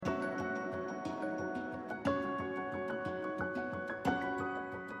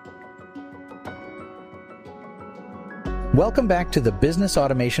Welcome back to the Business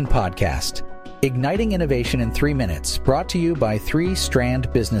Automation Podcast, igniting innovation in 3 minutes, brought to you by 3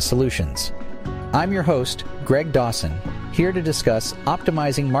 Strand Business Solutions. I'm your host, Greg Dawson, here to discuss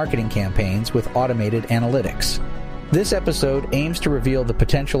optimizing marketing campaigns with automated analytics. This episode aims to reveal the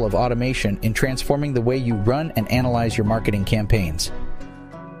potential of automation in transforming the way you run and analyze your marketing campaigns.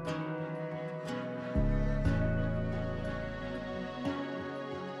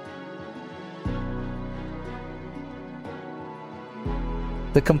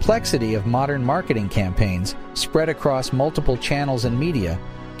 The complexity of modern marketing campaigns spread across multiple channels and media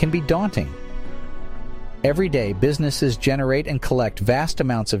can be daunting. Every day, businesses generate and collect vast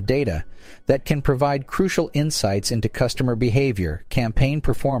amounts of data that can provide crucial insights into customer behavior, campaign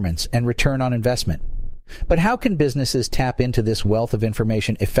performance, and return on investment. But how can businesses tap into this wealth of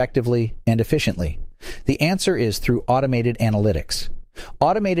information effectively and efficiently? The answer is through automated analytics.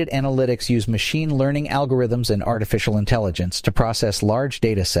 Automated analytics use machine learning algorithms and artificial intelligence to process large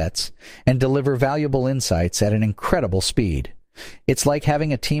data sets and deliver valuable insights at an incredible speed. It's like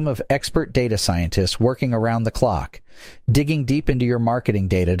having a team of expert data scientists working around the clock, digging deep into your marketing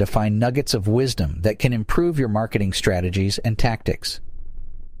data to find nuggets of wisdom that can improve your marketing strategies and tactics.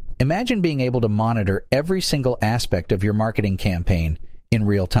 Imagine being able to monitor every single aspect of your marketing campaign in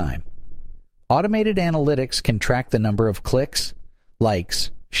real time. Automated analytics can track the number of clicks, likes,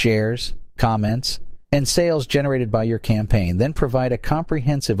 shares, comments, and sales generated by your campaign, then provide a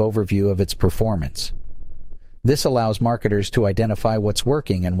comprehensive overview of its performance. This allows marketers to identify what's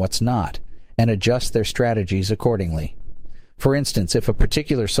working and what's not, and adjust their strategies accordingly. For instance, if a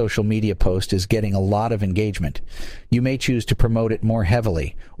particular social media post is getting a lot of engagement, you may choose to promote it more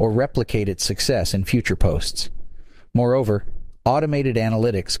heavily or replicate its success in future posts. Moreover, automated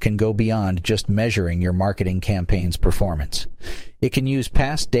analytics can go beyond just measuring your marketing campaign's performance. It can use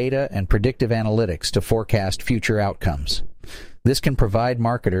past data and predictive analytics to forecast future outcomes. This can provide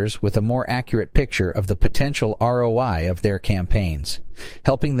marketers with a more accurate picture of the potential ROI of their campaigns,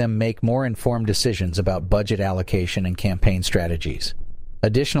 helping them make more informed decisions about budget allocation and campaign strategies.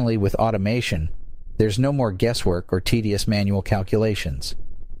 Additionally, with automation, there's no more guesswork or tedious manual calculations.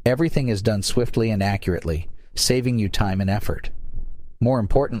 Everything is done swiftly and accurately, saving you time and effort. More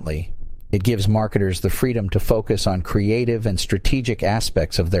importantly, it gives marketers the freedom to focus on creative and strategic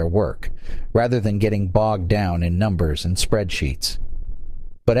aspects of their work, rather than getting bogged down in numbers and spreadsheets.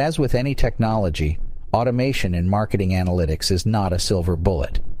 But as with any technology, automation in marketing analytics is not a silver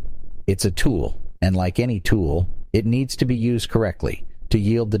bullet. It's a tool, and like any tool, it needs to be used correctly to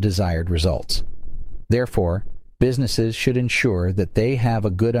yield the desired results. Therefore, businesses should ensure that they have a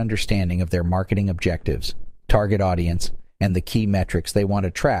good understanding of their marketing objectives, target audience, and the key metrics they want to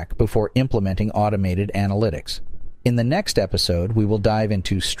track before implementing automated analytics. In the next episode, we will dive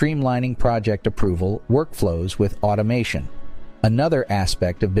into streamlining project approval workflows with automation, another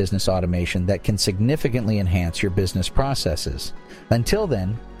aspect of business automation that can significantly enhance your business processes. Until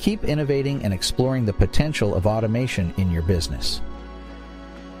then, keep innovating and exploring the potential of automation in your business.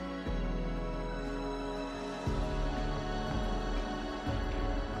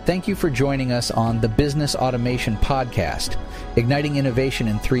 Thank you for joining us on the Business Automation Podcast, igniting innovation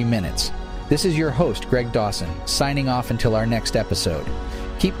in 3 minutes. This is your host, Greg Dawson, signing off until our next episode.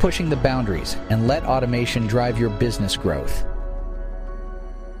 Keep pushing the boundaries and let automation drive your business growth.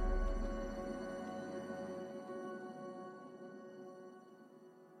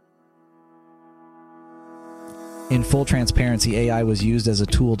 In full transparency, AI was used as a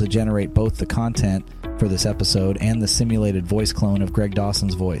tool to generate both the content for this episode and the simulated voice clone of Greg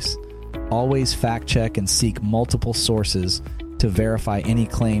Dawson's voice. Always fact check and seek multiple sources to verify any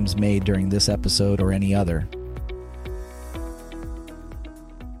claims made during this episode or any other.